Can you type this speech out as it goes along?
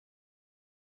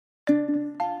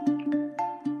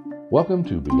Welcome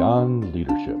to Beyond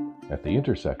Leadership, at the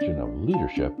intersection of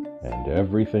leadership and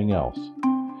everything else.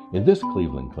 In this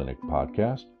Cleveland Clinic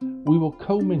podcast, we will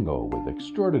commingle with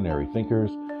extraordinary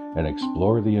thinkers and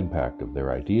explore the impact of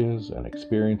their ideas and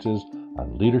experiences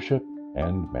on leadership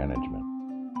and management.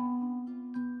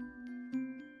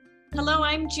 Hello,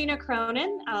 I'm Gina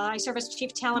Cronin. I serve as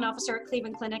Chief Talent Officer at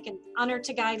Cleveland Clinic and honored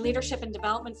to guide leadership and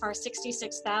development for our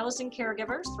 66,000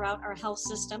 caregivers throughout our health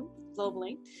system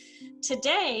globally.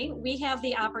 Today, we have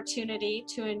the opportunity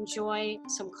to enjoy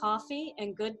some coffee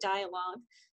and good dialogue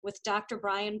with Dr.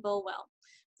 Brian Bolwell,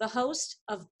 the host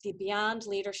of the Beyond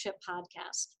Leadership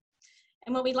podcast.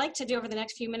 And what we'd like to do over the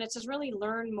next few minutes is really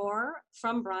learn more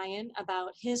from Brian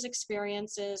about his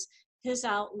experiences, his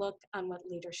outlook on what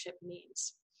leadership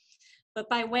means. But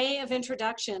by way of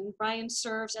introduction, Brian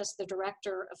serves as the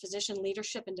Director of Physician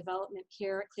Leadership and Development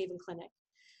here at Cleveland Clinic.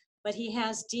 But he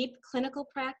has deep clinical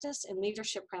practice and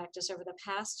leadership practice over the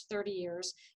past 30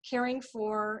 years, caring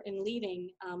for and leading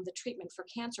the treatment for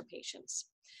cancer patients.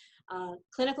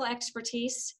 Clinical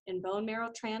expertise in bone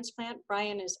marrow transplant.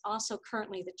 Brian is also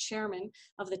currently the chairman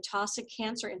of the Taussig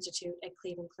Cancer Institute at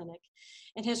Cleveland Clinic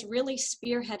and has really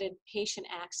spearheaded patient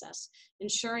access,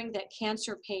 ensuring that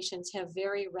cancer patients have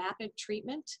very rapid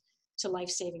treatment to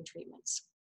life-saving treatments.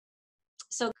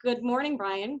 So good morning,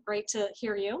 Brian. Great to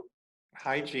hear you.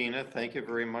 Hi, Gina. Thank you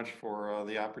very much for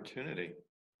the opportunity.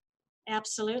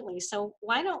 Absolutely. So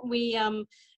why don't we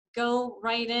go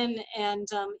right in and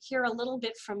hear a little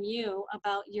bit from you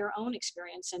about your own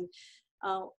experience. And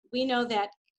we know that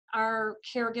our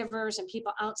caregivers and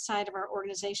people outside of our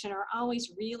organization are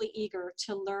always really eager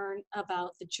to learn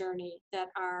about the journey that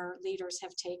our leaders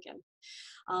have taken,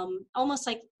 almost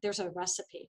like there's a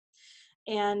recipe.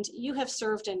 And you have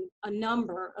served in a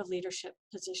number of leadership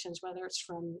positions, whether it's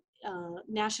from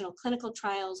national clinical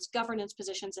trials, governance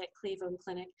positions at Cleveland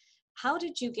Clinic. How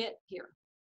did you get here?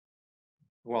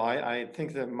 Well, I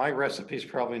think that my recipe is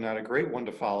probably not a great one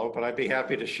to follow, but I'd be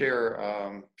happy to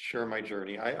share my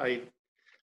journey. I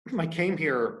came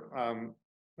here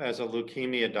as a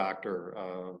leukemia doctor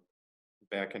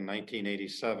back in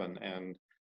 1987, and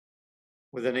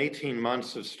within 18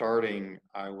 months of starting,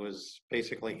 I was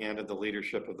basically handed the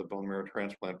leadership of the bone marrow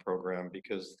transplant program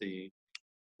because the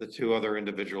two other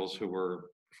individuals who were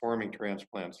performing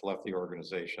transplants left the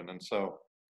organization, and so.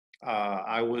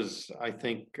 I was, I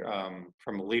think,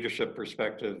 from a leadership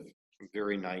perspective,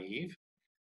 very naive,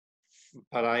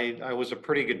 but I was a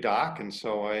pretty good doc, and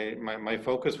so my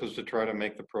focus was to try to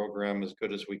make the program as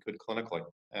good as we could clinically,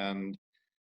 and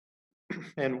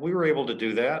we were able to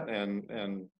do that.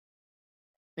 And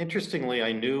interestingly,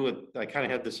 I kind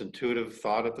of had this intuitive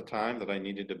thought at the time that I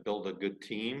needed to build a good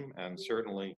team, and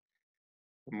certainly.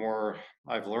 The more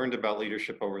I've learned about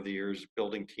leadership over the years,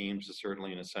 building teams is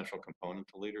certainly an essential component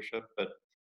to leadership. But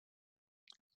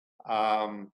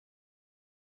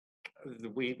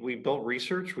we built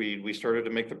research. We started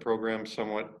to make the program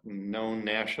somewhat known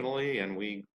nationally, and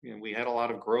we had a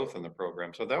lot of growth in the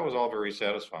program. So that was all very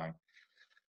satisfying.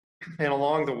 And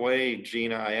along the way,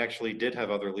 Gina, I actually did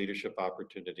have other leadership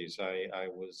opportunities. I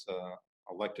was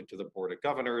elected to the Board of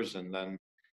Governors, and then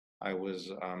I was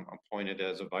appointed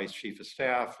as a vice chief of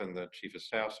staff in the chief of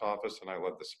staff's office, and I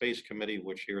led the space committee,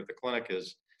 which here at the clinic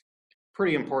is a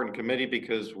pretty important committee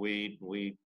because we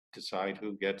decide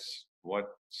who gets what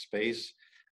space,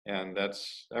 and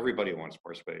that's everybody wants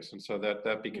more space, and so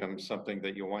that becomes something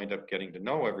that you wind up getting to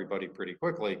know everybody pretty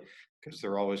quickly because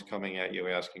they're always coming at you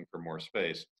asking for more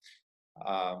space.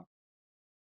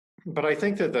 But I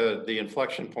think that the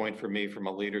inflection point for me from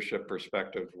a leadership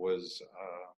perspective was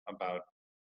about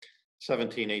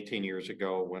 17, 18 years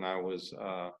ago when I was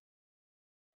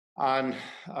on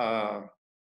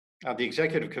the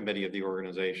executive committee of the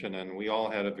organization, and we all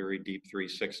had a very deep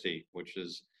 360, which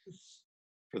is,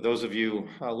 for those of you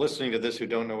listening to this who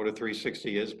don't know what a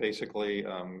 360 is, basically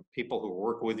people who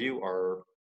work with you are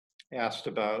asked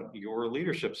about your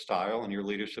leadership style and your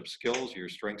leadership skills, your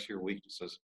strengths, your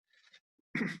weaknesses.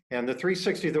 And the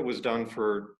 360 that was done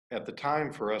at the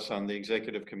time for us on the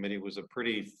executive committee was a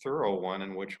pretty thorough one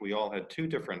in which we all had two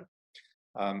different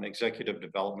executive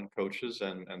development coaches,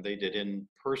 and they did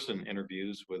in-person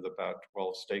interviews with about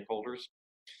 12 stakeholders.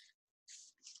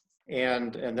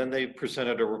 And then they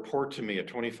presented a report to me, a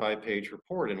 25-page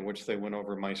report in which they went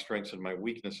over my strengths and my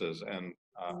weaknesses. And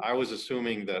I was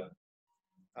assuming that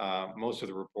most of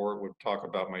the report would talk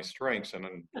about my strengths, and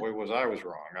boy, was I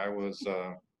wrong.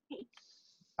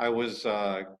 I was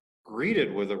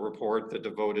greeted with a report that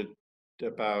devoted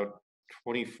about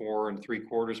 24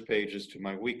 3/4 pages to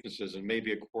my weaknesses and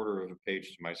maybe 1/4 of a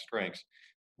page to my strengths,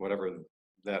 whatever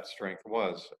that strength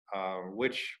was,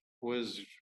 which was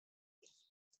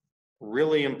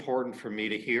really important for me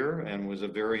to hear and was a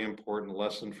very important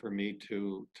lesson for me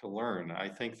to learn. I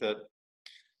think that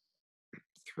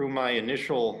through my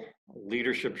initial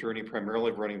leadership journey,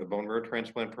 primarily running the bone marrow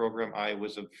transplant program, I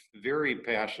was a very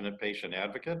passionate patient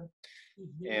advocate.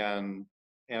 Mhm.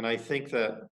 And I think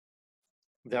that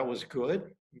that was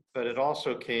good, but it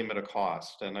also came at a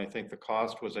cost. And I think the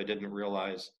cost was I didn't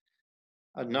realize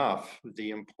enough the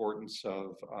importance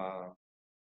of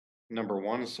number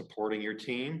one, supporting your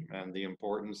team and the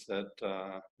importance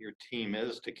that your team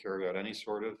is to carry out any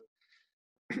sort of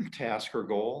task or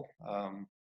goal,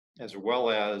 as well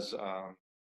as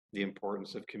the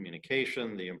importance of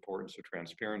communication, the importance of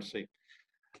transparency.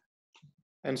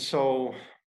 And so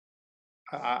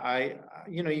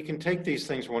you can take these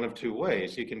things one of two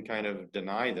ways. You can kind of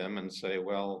deny them and say,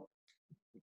 well,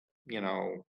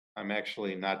 I'm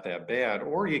actually not that bad,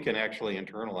 or you can actually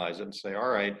internalize it and say, all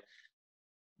right,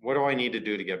 what do I need to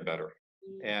do to get better?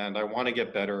 And I want to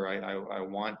get better. I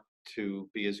want to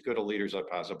be as good a leader as I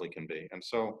possibly can be. And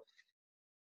so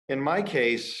in my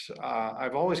case,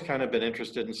 I've always kind of been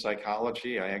interested in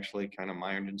psychology. I actually kind of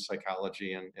minored in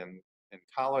psychology in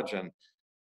college, and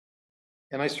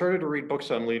I started to read books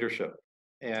on leadership,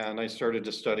 and I started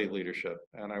to study leadership,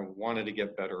 and I wanted to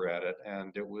get better at it.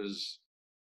 And it was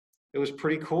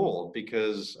pretty cool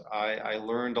because I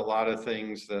learned a lot of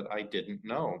things that I didn't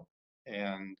know.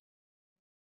 And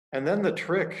then the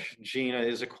trick, Gina,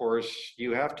 is of course,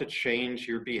 you have to change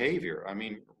your behavior. I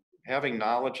mean, having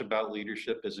knowledge about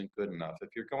leadership isn't good enough. If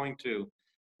you're going to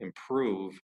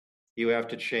improve, you have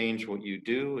to change what you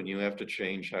do and you have to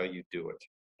change how you do it.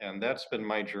 And that's been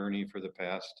my journey for the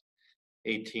past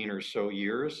 18 or so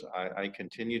years. I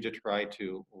continue to try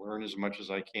to learn as much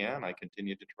as I can. I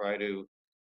continue to try to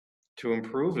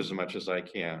improve as much as I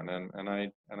can. And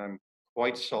I'm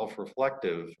quite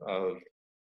self-reflective of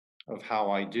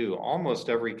how I do. Almost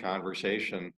every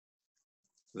conversation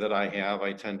that I have,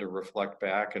 I tend to reflect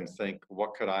back and think,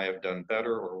 what could I have done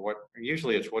better, or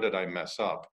usually it's what did I mess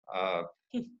up?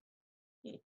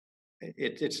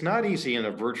 It's not easy in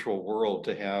a virtual world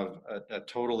to have a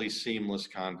totally seamless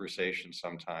conversation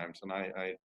sometimes, and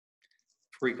I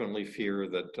frequently fear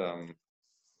that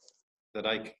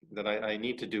I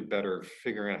need to do better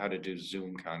figuring out how to do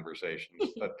Zoom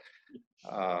conversations.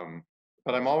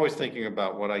 But I'm always thinking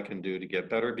about what I can do to get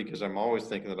better, because I'm always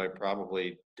thinking that I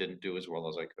probably didn't do as well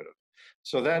as I could have.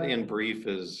 So that, in brief,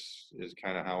 is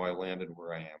kind of how I landed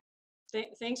where I am.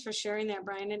 Thanks for sharing that,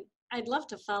 Brian. And I'd love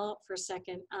to follow up for a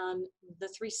second on the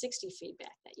 360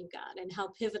 feedback that you got and how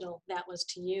pivotal that was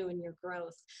to you and your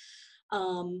growth.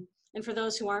 And for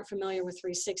those who aren't familiar with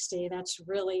 360, it's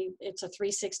a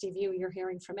 360 view. You're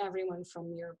hearing from everyone,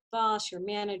 from your boss, your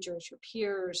managers, your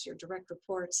peers, your direct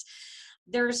reports.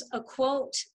 There's a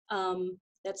quote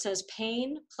that says,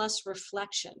 pain plus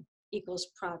reflection equals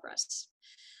progress.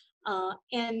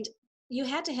 And you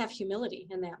had to have humility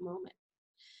in that moment.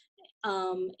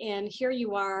 And here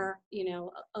you are, a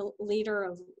leader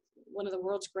of one of the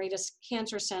world's greatest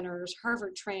cancer centers,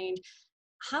 Harvard trained.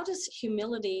 How does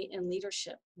humility and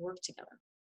leadership work together?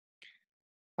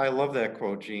 I love that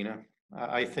quote, Gina.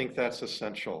 I think that's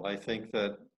essential. I think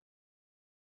that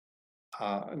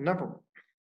I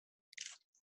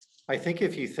think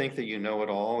if you think that you know it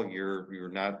all, you're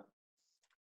not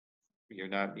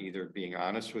either being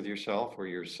honest with yourself or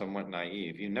you're somewhat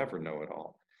naive. You never know it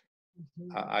all.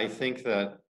 Mm-hmm. I think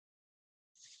that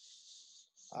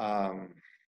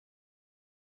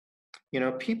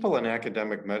people in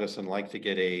academic medicine like to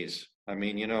get A's. I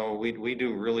mean, we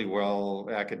do really well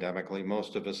academically.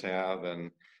 Most of us have,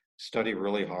 and study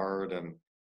really hard, and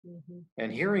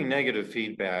hearing negative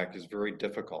feedback is very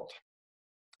difficult.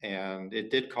 And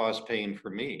it did cause pain for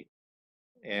me.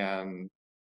 And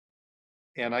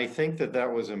I think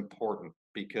that was important,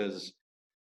 because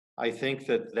I think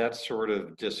that sort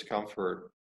of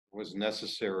discomfort was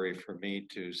necessary for me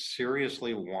to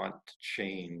seriously want to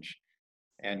change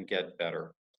and get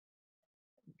better.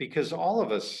 Because all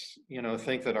of us,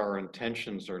 think that our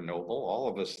intentions are noble. All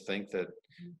of us think that,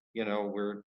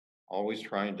 we're always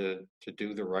trying to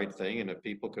do the right thing. And if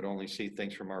people could only see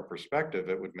things from our perspective,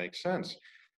 it would make sense.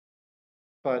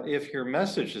 But if your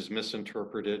message is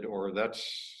misinterpreted, or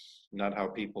that's not how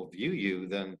people view you,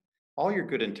 then all your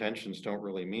good intentions don't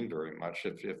really mean very much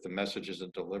if the message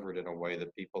isn't delivered in a way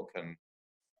that people can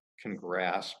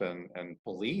grasp and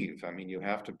believe. I mean, you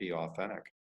have to be authentic.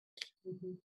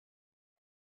 Mm-hmm.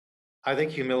 I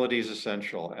think humility is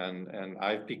essential, and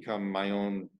I've become my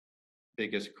own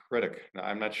biggest critic. Now,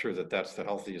 I'm not sure that that's the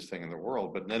healthiest thing in the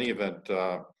world, but in any event,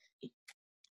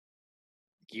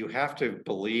 you have to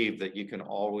believe that you can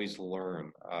always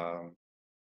learn.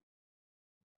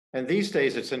 And these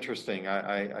days it's interesting.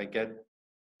 I get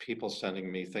people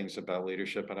sending me things about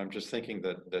leadership, and I'm just thinking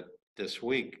that this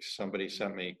week somebody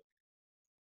sent me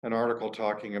an article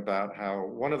talking about how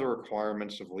one of the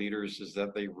requirements of leaders is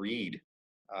that they read.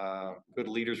 Good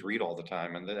leaders read all the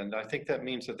time, and I think that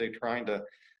means that they're trying to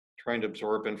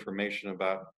absorb information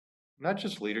about not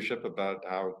just leadership, about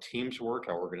how teams work,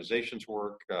 how organizations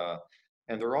work,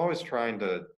 and they're always trying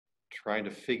to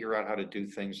figure out how to do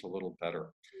things a little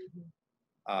better.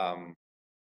 Um,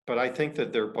 but I think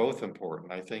that they're both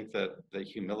important. I think that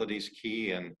humility is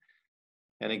key, and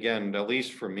again, at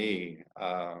least for me,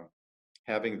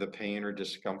 having the pain or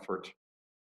discomfort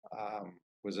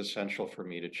was essential for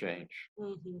me to change.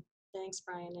 Mm-hmm. Thanks,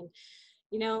 Brian. And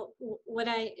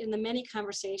in the many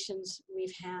conversations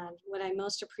we've had, what I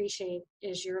most appreciate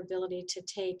is your ability to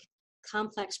take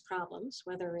complex problems,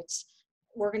 whether it's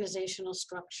organizational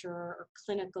structure or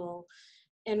clinical,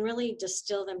 and really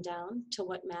distill them down to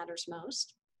what matters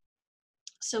most.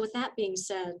 So with that being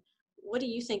said, what do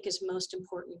you think is most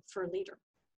important for a leader?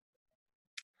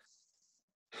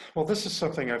 Well, this is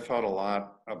something I've thought a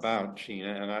lot about,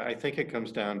 Gina, and I think it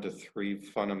comes down to three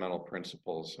fundamental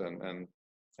principles, and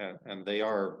they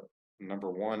are: number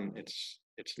one, it's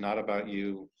not about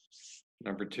you;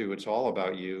 number two, it's all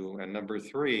about you; and number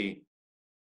three,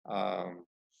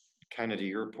 kind of to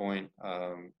your point,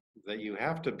 that you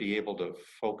have to be able to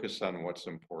focus on what's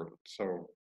important. So,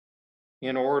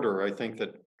 in order, I think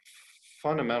that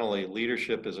fundamentally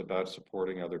leadership is about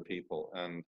supporting other people,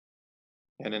 and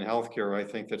in healthcare, I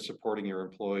think that supporting your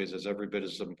employees is every bit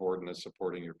as important as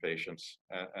supporting your patients.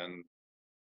 And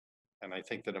I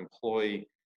think that employee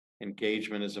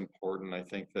engagement is important. I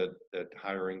think that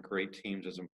hiring great teams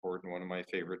is important. One of my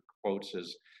favorite quotes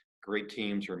is, "Great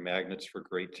teams are magnets for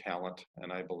great talent,"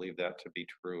 and I believe that to be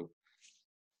true.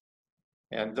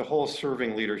 And the whole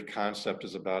serving leaders concept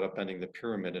is about upending the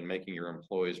pyramid and making your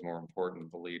employees more important than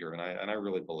the leader, and I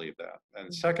really believe that.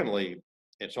 And secondly,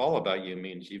 it's all about you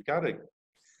means you've got to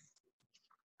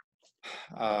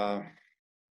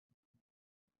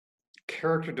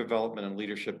character development and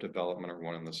leadership development are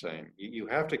one and the same. You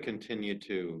have to continue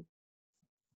to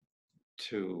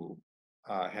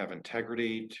have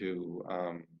integrity, to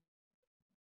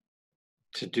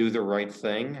do the right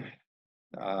thing,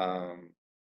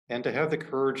 and to have the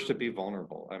courage to be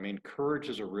vulnerable. I mean, courage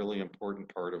is a really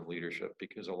important part of leadership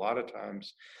because a lot of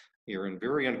times you're in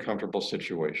very uncomfortable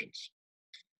situations,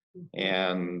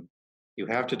 and you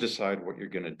have to decide what you're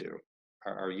going to do.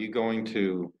 Are you going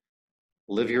to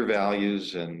live your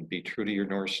values and be true to your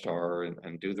North Star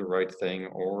and do the right thing,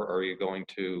 or are you going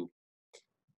to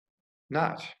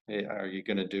not? Are you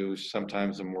going to do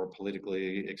sometimes a more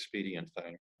politically expedient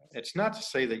thing? It's not to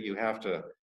say that you have to,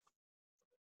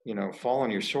 fall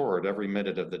on your sword every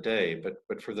minute of the day,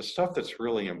 but for the stuff that's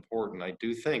really important, I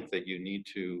do think that you need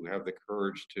to have the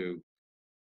courage to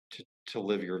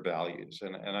live your values,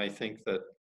 and I think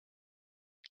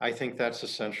that's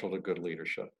essential to good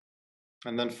leadership.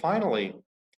 And then finally,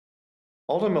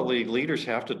 ultimately, leaders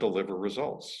have to deliver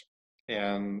results.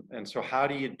 And so how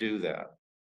do you do that?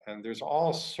 And there's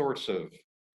all sorts of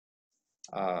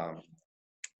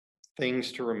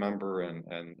things to remember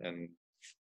and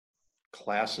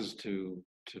classes to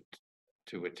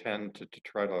attend to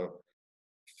try to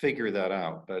figure that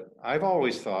out. But I've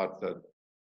always thought that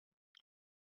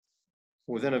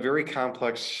within a very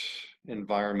complex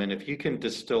environment, if you can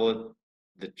distill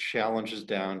the challenges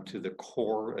down to the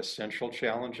core essential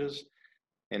challenges,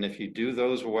 and if you do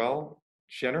those well,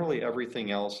 generally everything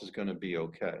else is going to be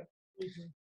okay.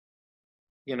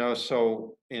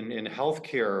 So in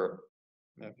healthcare,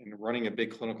 in running a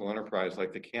big clinical enterprise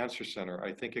like the Cancer Center,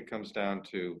 I think it comes down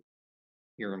to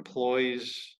your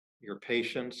employees, your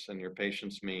patients, and your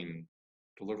patients mean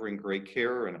delivering great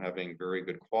care and having very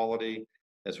good quality,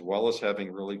 as well as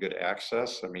having really good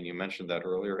access. I mean, you mentioned that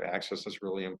earlier. Access is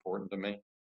really important to me.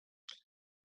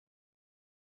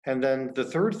 And then the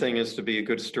third thing is to be a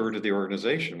good steward of the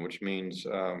organization, which means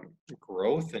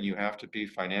growth, and you have to be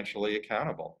financially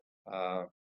accountable.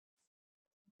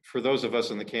 For those of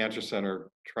us in the Cancer Center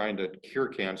trying to cure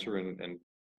cancer and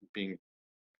being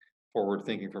forward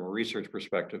thinking from a research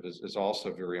perspective is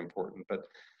also very important. But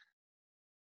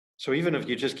so even if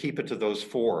you just keep it to those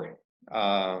four,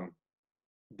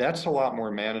 that's a lot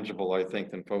more manageable, I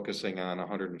think, than focusing on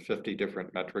 150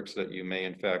 different metrics that you may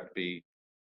in fact be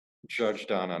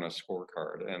judged on a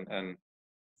scorecard.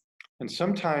 And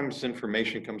sometimes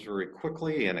information comes very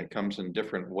quickly and it comes in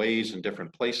different ways in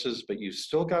different places, but you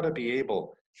still got to be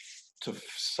able to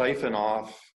siphon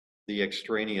off the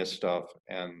extraneous stuff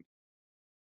and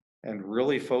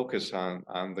really focus on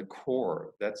the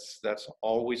core. That's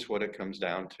always what it comes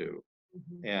down to.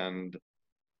 And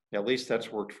at least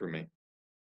that's worked for me.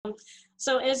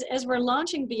 So as we're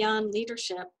launching Beyond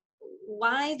Leadership,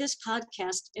 why this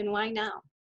podcast and why now?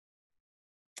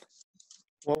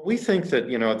 Well, we think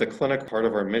that, at the clinic, part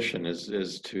of our mission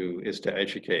is to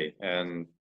educate. And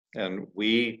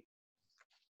we,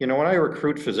 when I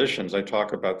recruit physicians, I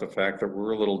talk about the fact that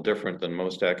we're a little different than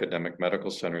most academic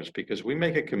medical centers because we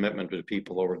make a commitment to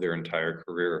people over their entire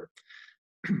career.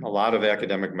 A lot of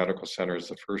academic medical centers,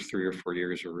 the first 3 or 4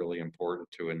 years are really important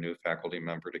to a new faculty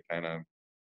member to kind of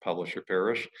publish or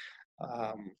perish.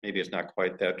 Maybe it's not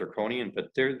quite that draconian, but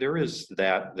there is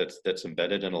that's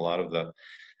embedded in a lot of the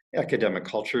academic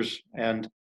cultures, and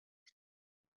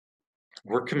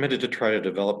we're committed to try to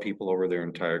develop people over their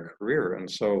entire career. And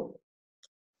so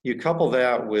you couple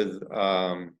that with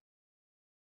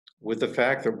the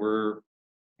fact that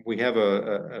we have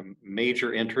a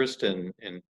major interest in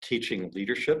teaching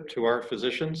leadership to our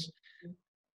physicians.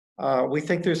 We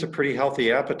think there's a pretty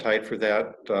healthy appetite for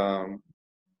that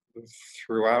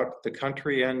throughout the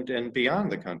country and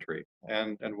beyond the country.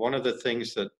 And one of the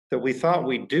things that we thought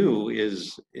we'd do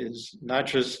is not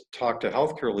just talk to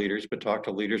healthcare leaders, but talk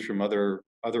to leaders from other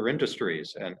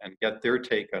industries and get their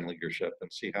take on leadership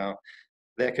and see how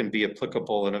that can be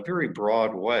applicable in a very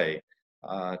broad way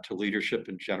to leadership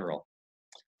in general.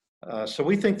 So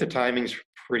we think the timing's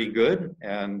pretty good,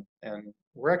 and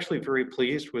we're actually very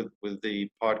pleased with the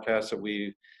podcast that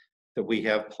we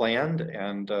have planned,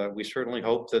 and we certainly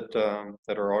hope that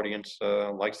our audience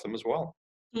likes them as well.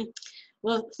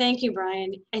 Well, thank you,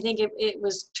 Brian. I think it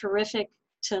was terrific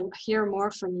to hear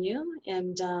more from you,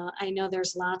 and I know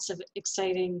there's lots of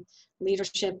exciting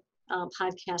leadership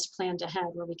podcasts planned ahead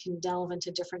where we can delve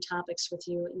into different topics with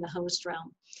you in the host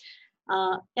realm.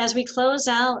 As we close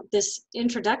out this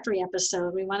introductory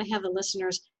episode, we want to have the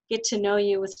listeners get to know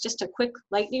you with just a quick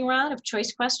lightning round of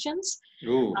choice questions.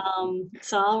 So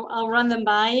I'll run them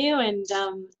by you, and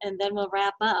then we'll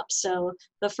wrap up. So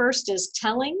the first is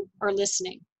telling or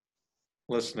listening?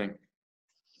 Listening.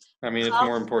 I mean, it's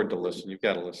more important to listen. You've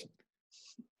got to listen.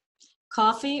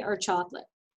 Coffee or chocolate?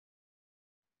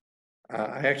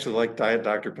 I actually like Diet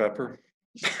Dr. Pepper.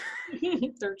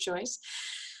 Third choice.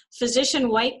 Physician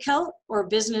white coat or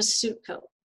business suit coat?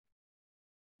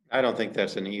 I don't think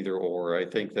that's an either or. I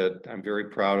think that I'm very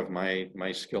proud of my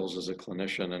skills as a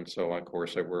clinician, and so of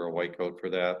course I wear a white coat for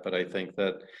that. But I think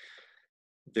that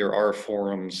there are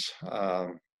forums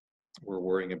where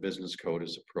wearing a business coat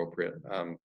is appropriate.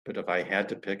 But if I had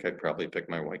to pick, I'd probably pick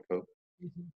my white coat.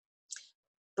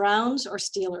 Browns or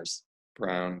Steelers?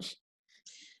 Browns.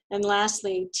 And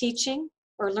lastly, teaching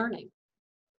or learning?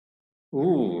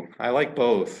 Ooh, I like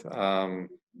both,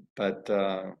 but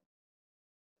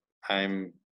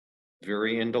I'm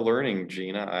very into learning,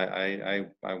 Gina. I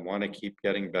want to keep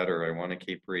getting better. I want to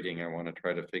keep reading. I want to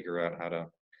try to figure out how to.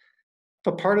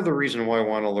 But part of the reason why I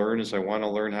want to learn is I want to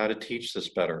learn how to teach this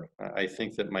better. I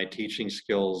think that my teaching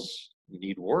skills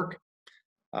need work.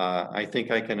 I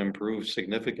think I can improve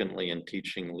significantly in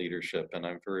teaching leadership, and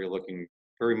I'm very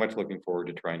much looking forward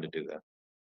to trying to do that.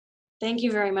 Thank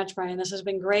you very much, Brian. This has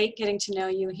been great getting to know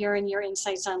you, hearing your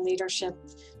insights on leadership,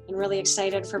 and really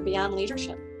excited for Beyond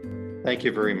Leadership. Thank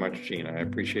you very much, Gina. I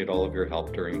appreciate all of your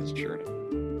help during this journey.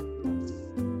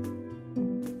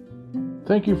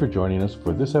 Thank you for joining us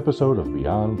for this episode of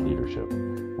Beyond Leadership.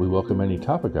 We welcome any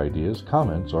topic ideas,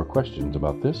 comments, or questions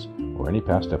about this or any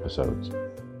past episodes.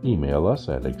 Email us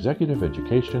at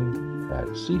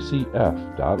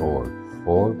executiveeducation@ccf.org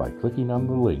or by clicking on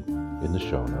the link in the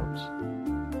show notes.